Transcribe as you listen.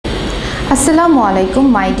Assalamualaikum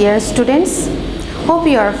my dear students. Hope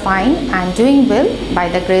you are fine and doing well by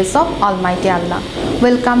the grace of Almighty Allah.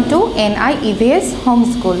 Welcome to NIEVS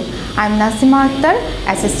Homeschool. I am Nasima Akter,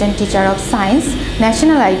 Assistant Teacher of Science,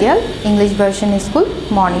 National Ideal English Version School,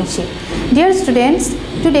 Morning Shift. Dear students,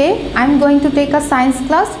 today I am going to take a science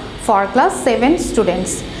class for class 7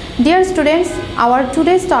 students. Dear students, our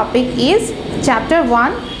today's topic is Chapter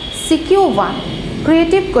 1, Q-1,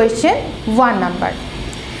 Creative Question 1 number.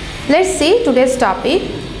 Let's see today's topic.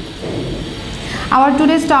 Our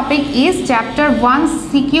today's topic is Chapter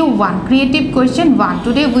 1, Q-1, Creative Question 1.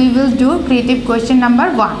 Today we will do Creative Question number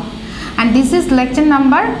 1. And this is lecture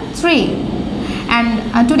number 3.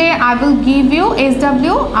 And today I will give you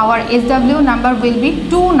SW. Our SW number will be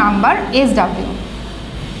 2 number SW.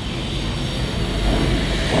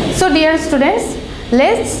 So dear students,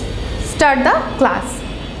 let's start the class.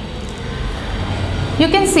 You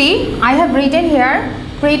can see I have written here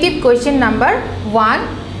Creative Question number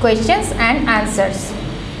 1, questions and answers.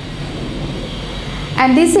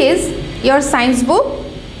 And this is your science book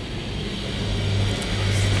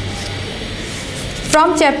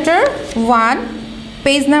from chapter 1,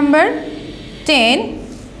 page number 10.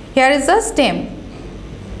 Here is a stem.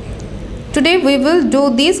 Today we will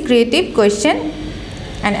do this creative question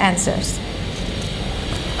and answers.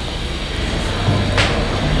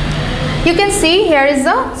 You can see here is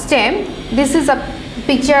a stem. This is a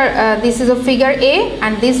picture, this is a figure A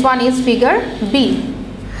and this one is figure B.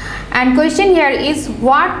 And question here is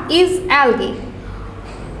what is algae?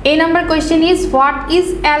 A number question is what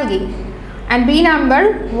is algae? And B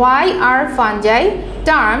number, why are fungi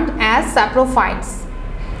termed as saprophytes?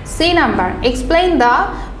 C number, explain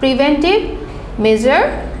the preventive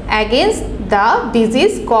measure against the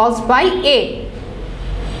disease caused by A.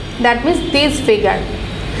 That means this figure.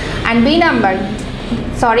 And D number,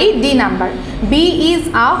 B is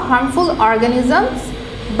a harmful organism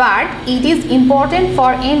but it is important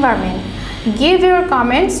for environment. Give your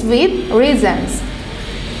comments with reasons.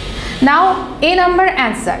 Now A number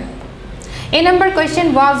answer. A number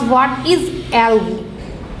question was what is algae?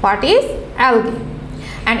 What is algae?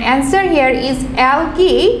 And answer here is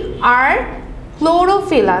algae are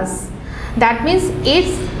chlorophyllus. That means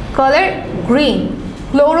its color green.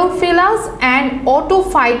 Chlorophyllus and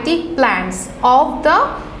autophytic plants of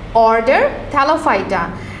the order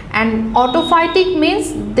Thallophyta. And autophytic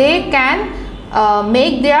means they can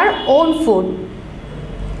make their own food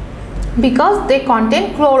because they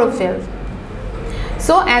contain chlorophyll.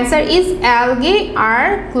 So answer is algae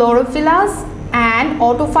are chlorophyllus and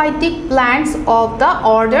autophytic plants of the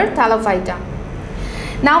order Thallophyta.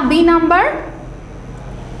 Now B number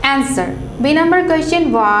answer. B number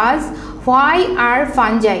question was why are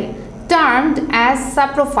fungi termed as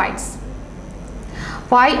saprophytes?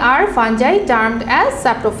 Why are fungi termed as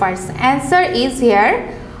saprophytes? Answer is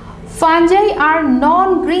here, fungi are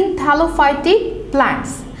non-green thallophytic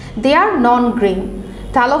plants. They are non-green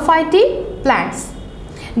thallophytic plants.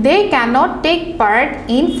 They cannot take part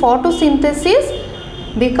in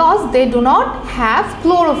photosynthesis because they do not have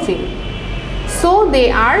chlorophyll. So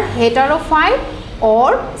they are heterophyte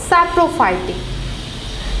or saprophytic.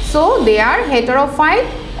 So they are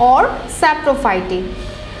heterophyte or saprophytic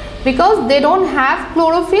because they don't have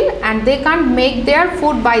chlorophyll and they can't make their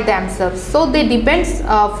food by themselves. So they depend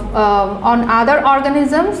on other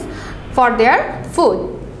organisms for their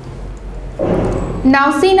food.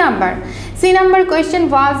 Now C number. C number question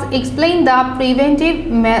was explain the preventive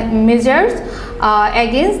measures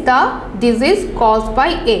against the disease caused by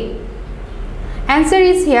A. Answer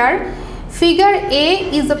is here, figure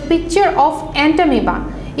A is a picture of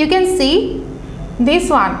entamoeba. You can see this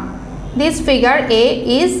one. This figure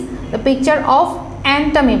A is the picture of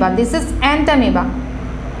entamoeba. This is entamoeba.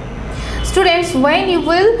 Students, when you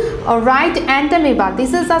will write entamoeba,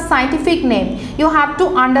 this is a scientific name. You have to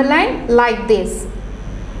underline like this.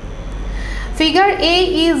 Figure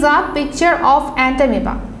A is a picture of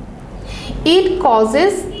entamoeba. It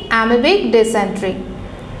causes amoebic dysentery.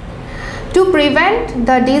 To prevent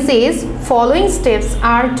the disease, following steps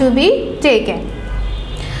are to be taken.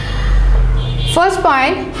 First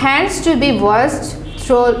point, hands to be washed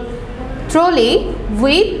thoroughly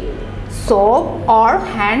with soap or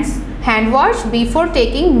hand wash before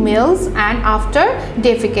taking meals and after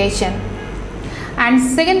defecation. And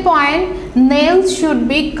second point, nails should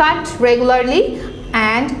be cut regularly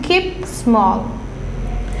and kept small.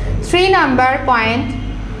 3 number point,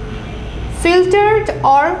 filtered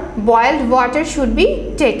or boiled water should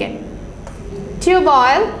be taken. To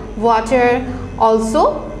boil water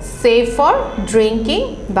also safe for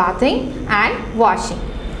drinking, bathing and washing.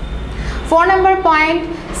 4 number point,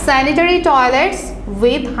 sanitary toilets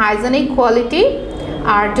with hygienic quality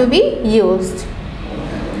are to be used.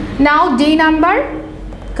 Now D number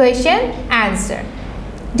question answer.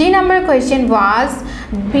 D number question was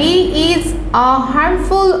bee is a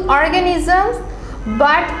harmful organism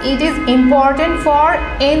but it is important for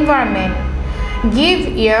environment.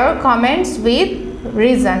 Give your comments with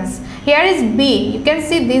reasons. Here is bee. You can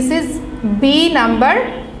see this is bee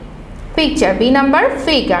number picture, bee number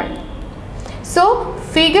figure. So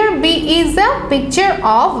figure B is a picture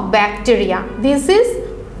of bacteria. These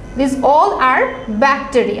all are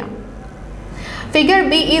bacteria. Figure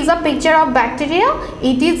B is a picture of bacteria.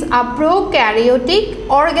 It is a prokaryotic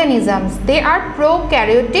organisms. They are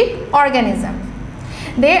prokaryotic organisms.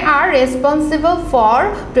 They are responsible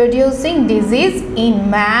for producing disease in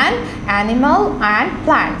man, animal and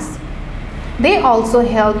plants. They also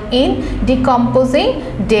help in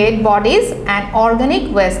decomposing dead bodies and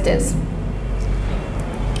organic wastes.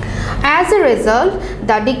 As a result,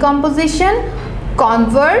 the decomposition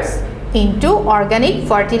converts into organic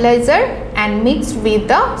fertilizer and mixed with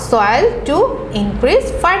the soil to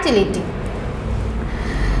increase fertility.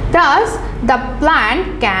 Thus, the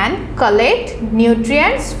plant can collect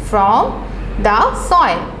nutrients from the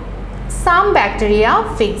soil. Some bacteria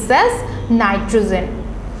fixes nitrogen.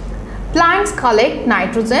 Plants collect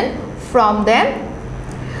nitrogen from them.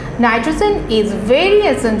 Nitrogen is very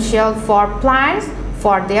essential for plants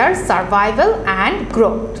for their survival and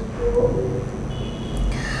growth.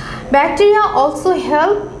 Bacteria also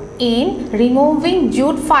help in removing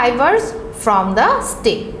jute fibers from the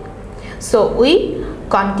stick. So we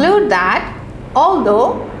conclude that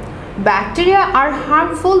although bacteria are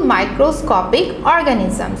harmful microscopic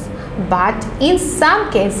organisms, but in some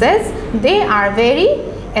cases they are very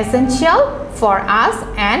essential for us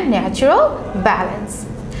and natural balance.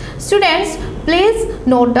 Students, please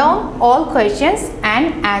note down all questions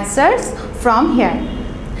and answers from here.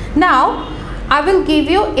 Now I will give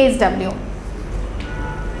you SW.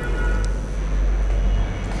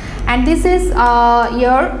 And this is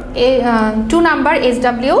your 2 number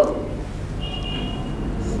SW.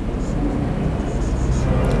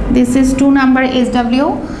 This is 2 number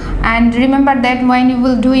SW, and remember that when you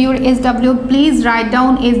will do your SW, please write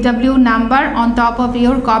down SW number on top of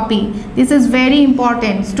your copy. This is very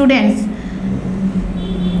important, students.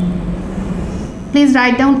 Please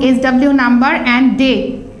write down SW number and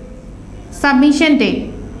date, submission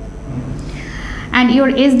date. And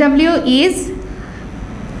your SW is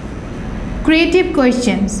creative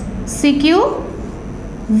questions,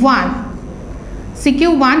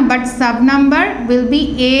 CQ1, but sub number will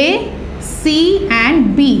be A, C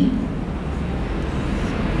and B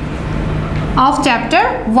of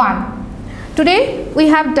chapter 1. Today we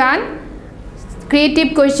have done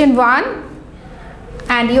creative question 1,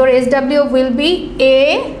 and your SW will be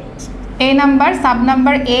A number, sub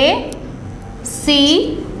number A,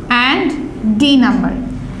 C and D number.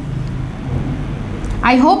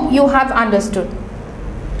 I hope you have understood.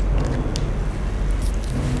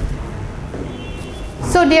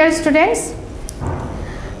 So dear students,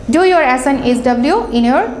 do your SN SW in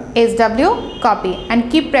your SW copy and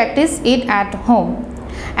keep practice it at home.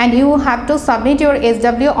 And you have to submit your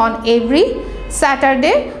SW on every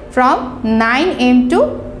Saturday from 9 AM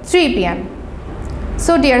to 3 PM.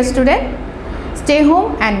 So dear student, stay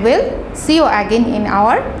home and we'll see you again in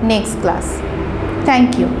our next class.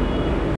 Thank you.